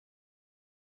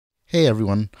Hey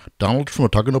everyone, Donald from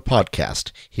Otagono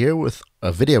Podcast, here with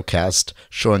a videocast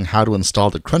showing how to install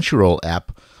the Crunchyroll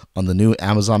app on the new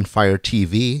Amazon Fire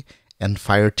TV and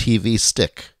Fire TV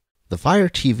Stick. The Fire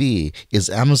TV is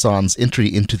Amazon's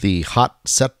entry into the hot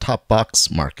set-top box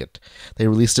market. They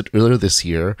released it earlier this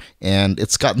year, and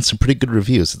it's gotten some pretty good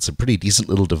reviews. It's a pretty decent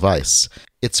little device.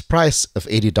 Its price of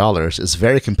 $80 is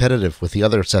very competitive with the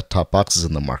other set-top boxes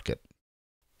in the market.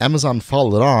 Amazon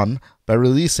followed on by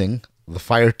releasing the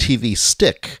Fire TV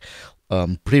Stick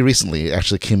pretty recently. It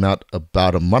actually came out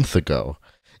about a month ago.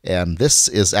 And this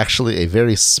is actually a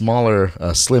very smaller,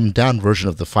 slimmed down version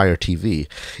of the Fire TV.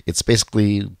 It's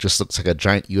basically just looks like a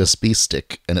giant USB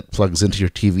stick, and it plugs into your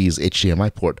TV's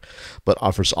HDMI port, but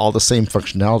offers all the same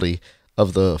functionality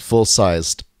of the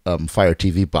full-sized Fire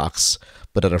TV box,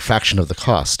 but at a fraction of the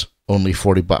cost, only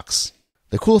 $40.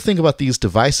 The cool thing about these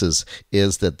devices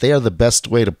is that they are the best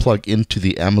way to plug into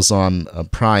the Amazon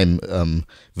Prime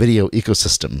video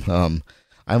ecosystem.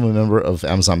 I'm a member of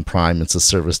Amazon Prime. It's a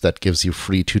service that gives you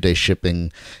free 2-day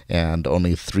shipping and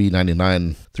only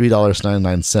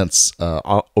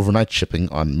 $3.99 overnight shipping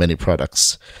on many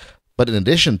products. But in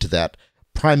addition to that,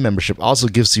 Prime membership also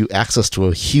gives you access to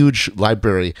a huge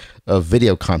library of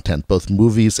video content, both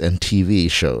movies and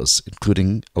TV shows,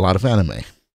 including a lot of anime.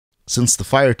 Since the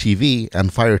Fire TV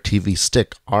and Fire TV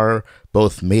Stick are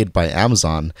both made by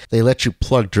Amazon, they let you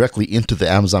plug directly into the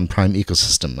Amazon Prime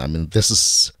ecosystem. I mean, this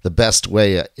is the best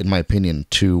way, in my opinion,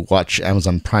 to watch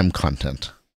Amazon Prime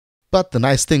content. But the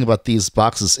nice thing about these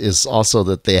boxes is also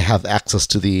that they have access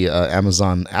to the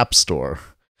Amazon App Store,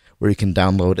 where you can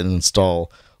download and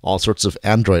install all sorts of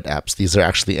Android apps. These are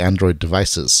actually Android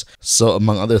devices. So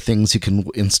among other things, you can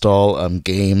install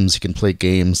games, you can play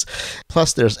games.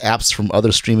 Plus, there's apps from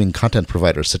other streaming content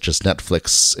providers such as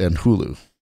Netflix and Hulu.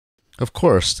 Of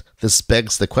course, this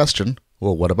begs the question,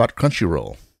 well, what about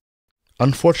Crunchyroll?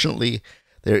 Unfortunately,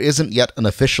 there isn't yet an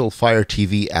official Fire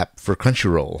TV app for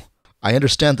Crunchyroll. I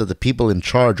understand that the people in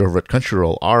charge over at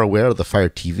Crunchyroll are aware of the Fire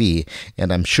TV,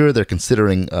 and I'm sure they're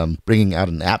considering bringing out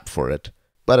an app for it.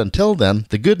 But until then,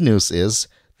 the good news is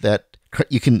that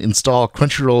you can install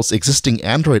Crunchyroll's existing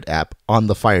Android app on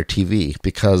the Fire TV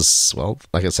because, well,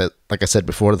 like I said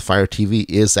before, the Fire TV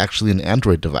is actually an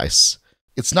Android device.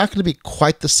 It's not going to be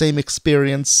quite the same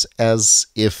experience as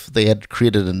if they had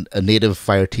created a native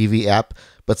Fire TV app,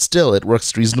 but still, it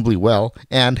works reasonably well,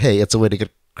 and hey, it's a way to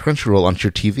get Crunchyroll onto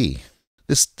your TV.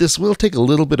 This will take a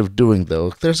little bit of doing,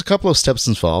 though. There's a couple of steps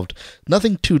involved,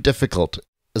 nothing too difficult.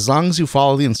 As long as you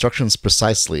follow the instructions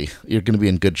precisely, you're going to be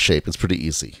in good shape. It's pretty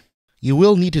easy. You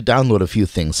will need to download a few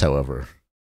things, however.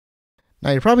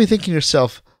 Now, you're probably thinking to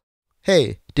yourself,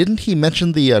 hey, didn't he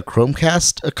mention the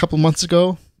Chromecast a couple months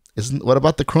ago? What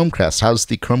about the Chromecast? How's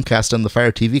the Chromecast and the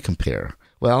Fire TV compare?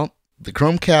 Well, the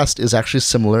Chromecast is actually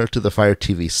similar to the Fire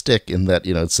TV Stick in that,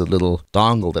 it's a little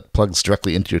dongle that plugs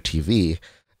directly into your TV,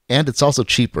 and it's also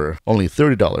cheaper, only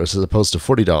 $30 as opposed to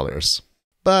 $40.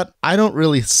 But I don't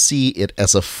really see it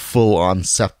as a full-on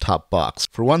set-top box.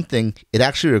 For one thing, it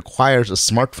actually requires a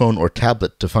smartphone or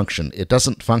tablet to function. It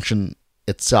doesn't function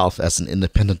itself as an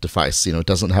independent device. It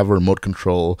doesn't have a remote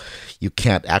control. You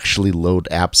can't actually load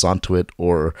apps onto it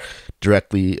or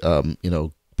directly,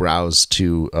 browse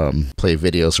to play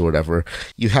videos or whatever.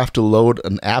 You have to load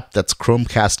an app that's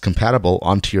Chromecast compatible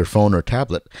onto your phone or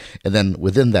tablet, and then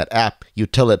within that app, you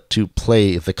tell it to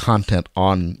play the content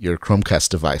on your Chromecast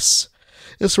device.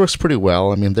 This works pretty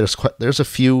well. I mean, there's a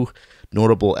few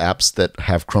notable apps that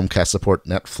have Chromecast support.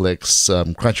 Netflix,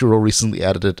 Crunchyroll recently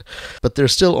added it, but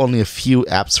there's still only a few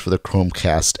apps for the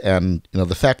Chromecast. And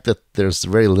the fact that there's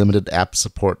very limited app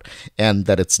support and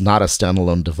that it's not a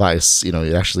standalone device,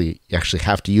 you actually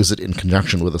have to use it in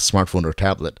conjunction with a smartphone or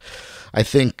tablet. I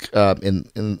think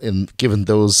in given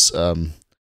those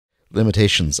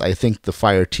limitations, I think the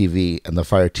Fire TV and the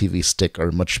Fire TV Stick are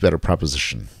a much better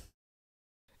proposition.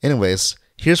 Anyways,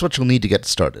 here's what you'll need to get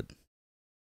started.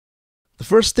 The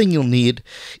first thing you'll need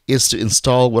is to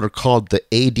install what are called the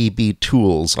ADB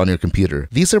tools on your computer.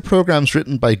 These are programs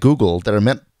written by Google that are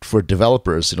meant for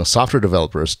developers, software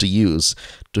developers to use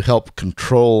to help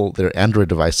control their Android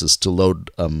devices, to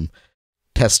load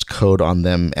test code on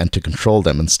them and to control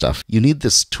them and stuff. You need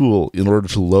this tool in order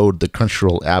to load the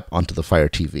Crunchyroll app onto the Fire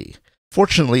TV.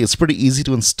 Fortunately, it's pretty easy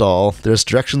to install. There's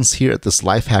directions here at this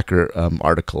Lifehacker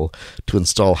article to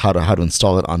install how to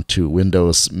install it onto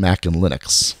Windows, Mac, and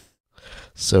Linux.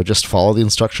 So just follow the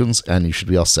instructions and you should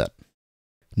be all set.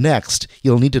 Next,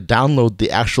 you'll need to download the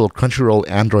actual Crunchyroll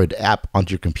Android app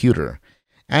onto your computer.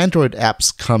 Android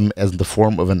apps come in the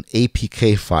form of an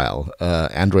APK file,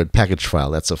 Android package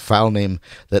file. That's a file name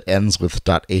that ends with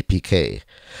 .apk.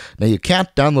 Now, you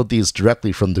can't download these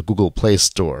directly from the Google Play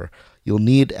Store.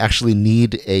 You'll actually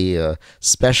need a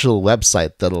special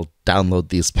website that'll download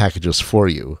these packages for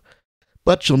you.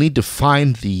 But you'll need to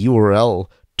find the URL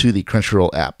to the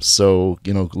Crunchyroll app. So,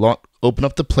 open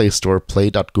up the Play Store,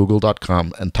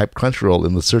 play.google.com, and type Crunchyroll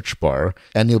in the search bar,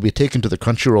 and you'll be taken to the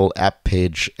Crunchyroll app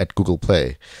page at Google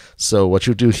Play. So what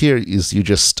you do here is you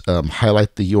just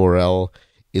highlight the URL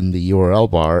in the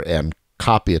URL bar and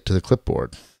copy it to the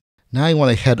clipboard. Now you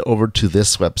want to head over to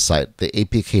this website, the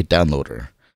APK downloader.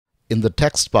 In the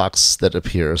text box that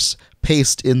appears,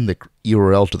 paste in the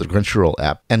URL to the Crunchyroll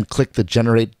app and click the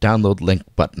Generate Download Link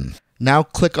button. Now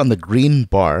click on the green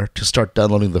bar to start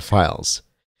downloading the files.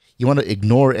 You want to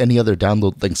ignore any other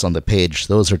download links on the page.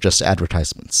 Those are just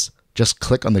advertisements. Just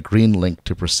click on the green link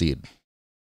to proceed.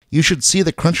 You should see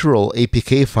the Crunchyroll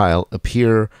APK file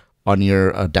appear on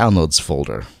your Downloads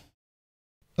folder.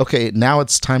 Okay, now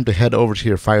it's time to head over to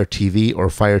your Fire TV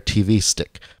or Fire TV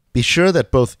stick. Be sure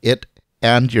that both it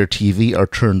and your TV are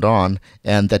turned on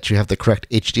and that you have the correct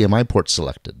HDMI port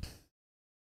selected.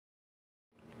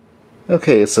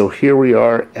 Okay, so here we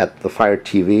are at the Fire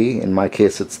TV. In my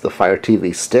case, it's the Fire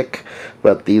TV stick,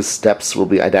 but these steps will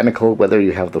be identical whether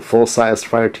you have the full-sized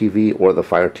Fire TV or the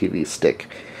Fire TV stick.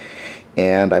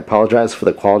 And I apologize for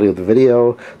the quality of the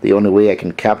video. The only way I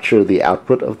can capture the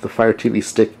output of the Fire TV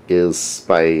stick is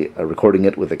by recording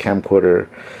it with a camcorder.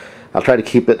 I'll try to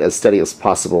keep it as steady as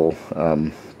possible,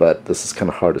 but this is kind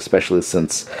of hard, especially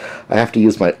since I have to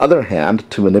use my other hand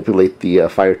to manipulate the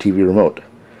Fire TV remote.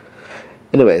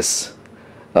 Anyways,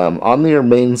 on your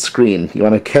main screen, you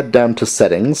want to head down to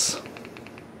Settings,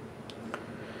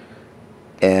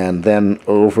 and then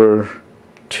over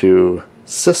to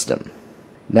System.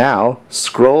 Now,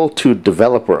 scroll to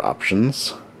Developer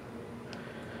Options,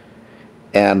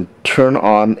 and turn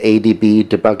on ADB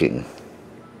debugging.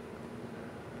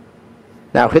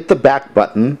 Now hit the back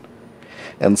button,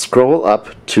 and scroll up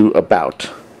to About.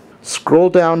 Scroll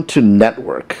down to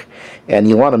Network, and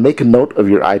you want to make a note of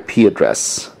your IP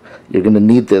address. You're going to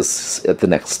need this at the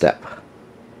next step.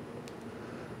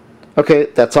 Okay,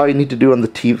 that's all you need to do on the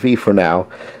TV for now.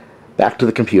 Back to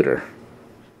the computer.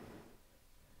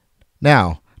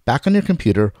 Now, back on your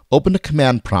computer, open the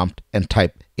command prompt and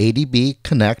type adb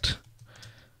connect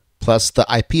plus the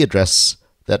IP address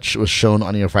that was shown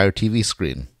on your Fire TV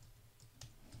screen.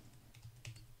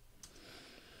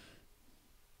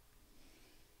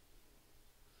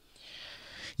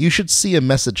 You should see a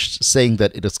message saying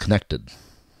that it is connected.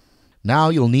 Now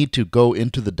you'll need to go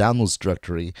into the downloads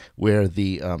directory where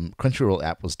the Crunchyroll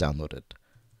app was downloaded.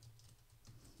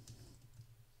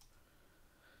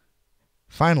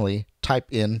 Finally, type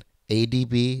in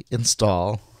adb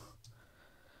install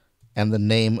and the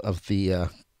name of the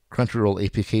Crunchyroll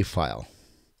APK file.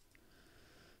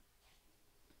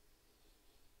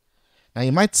 Now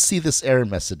you might see this error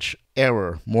message,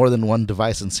 error, more than one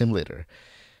device in simulator.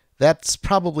 That's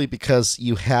probably because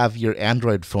you have your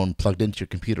Android phone plugged into your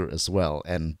computer as well,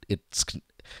 and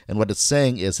what it's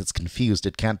saying is it's confused.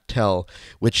 It can't tell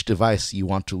which device you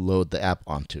want to load the app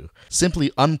onto.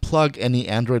 Simply unplug any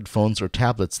Android phones or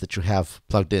tablets that you have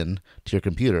plugged in to your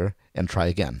computer and try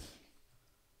again.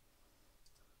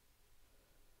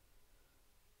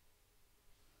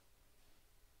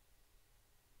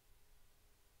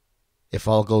 If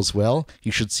all goes well,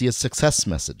 you should see a success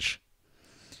message.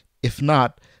 If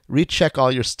not, recheck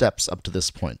all your steps up to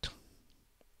this point.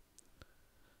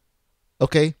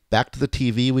 Okay, back to the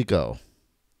TV we go.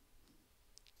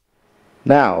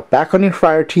 Now, back on your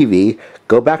Fire TV,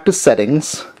 go back to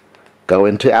Settings, go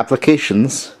into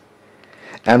Applications,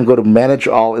 and go to Manage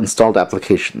All Installed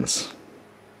Applications.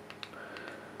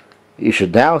 You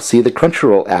should now see the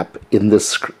Crunchyroll app in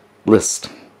this list.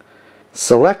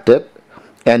 Select it,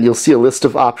 and you'll see a list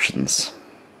of options.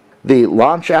 The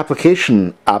Launch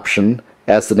Application option,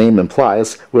 as the name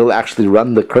implies, will actually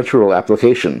run the Crunchyroll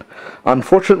application.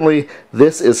 Unfortunately,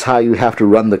 this is how you have to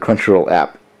run the Crunchyroll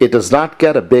app. It does not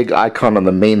get a big icon on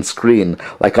the main screen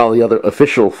like all the other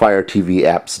official Fire TV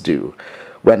apps do.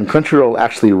 When Crunchyroll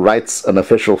actually writes an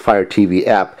official Fire TV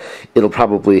app, it'll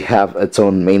probably have its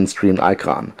own main screen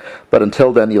icon. But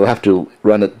until then, you'll have to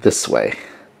run it this way.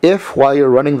 If, while you're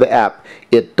running the app,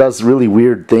 it does really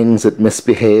weird things, it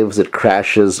misbehaves, it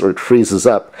crashes, or it freezes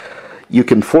up, you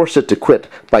can force it to quit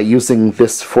by using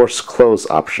this Force Close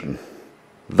option.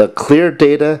 The Clear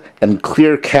Data and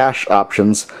Clear Cache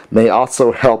options may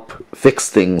also help fix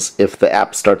things if the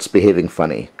app starts behaving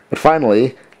funny. But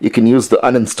finally, you can use the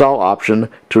Uninstall option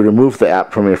to remove the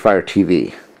app from your Fire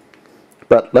TV.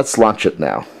 But let's launch it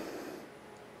now.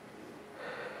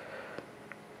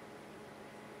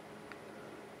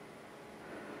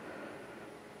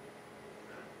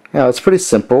 Now it's pretty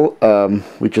simple.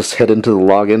 We just head into the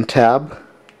Login tab.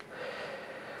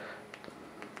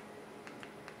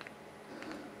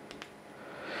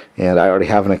 And I already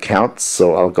have an account,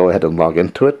 so I'll go ahead and log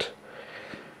into it.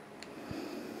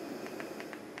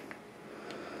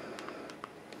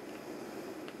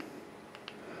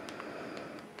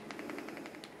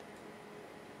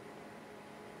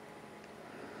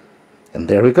 And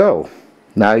there we go.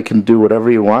 Now you can do whatever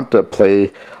you want to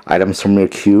play items from your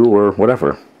queue or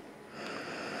whatever.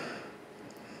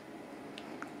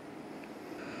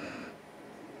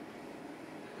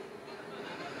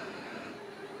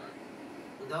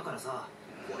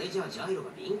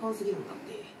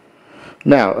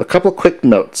 Now, a couple quick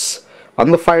notes. On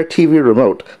the Fire TV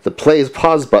remote, the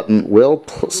pause button will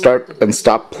start and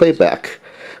stop playback,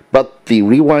 but the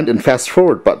rewind and fast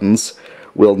forward buttons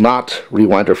will not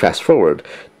rewind or fast forward.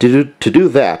 To do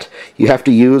that, you have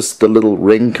to use the little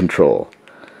ring control.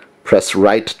 Press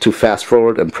right to fast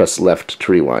forward and press left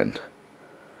to rewind.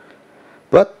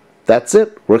 But that's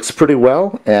it. Works pretty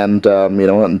well, and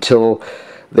until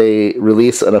they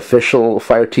release an official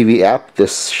Fire TV app,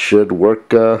 this should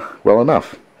work well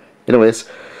enough. Anyways,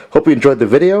 hope you enjoyed the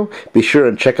video. Be sure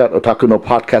and check out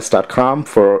otakunopodcast.com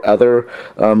for other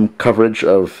coverage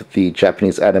of the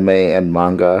Japanese anime and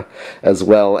manga, as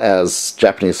well as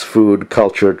Japanese food,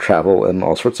 culture, travel, and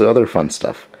all sorts of other fun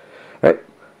stuff. Alright,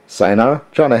 sayonara,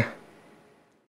 Johnny.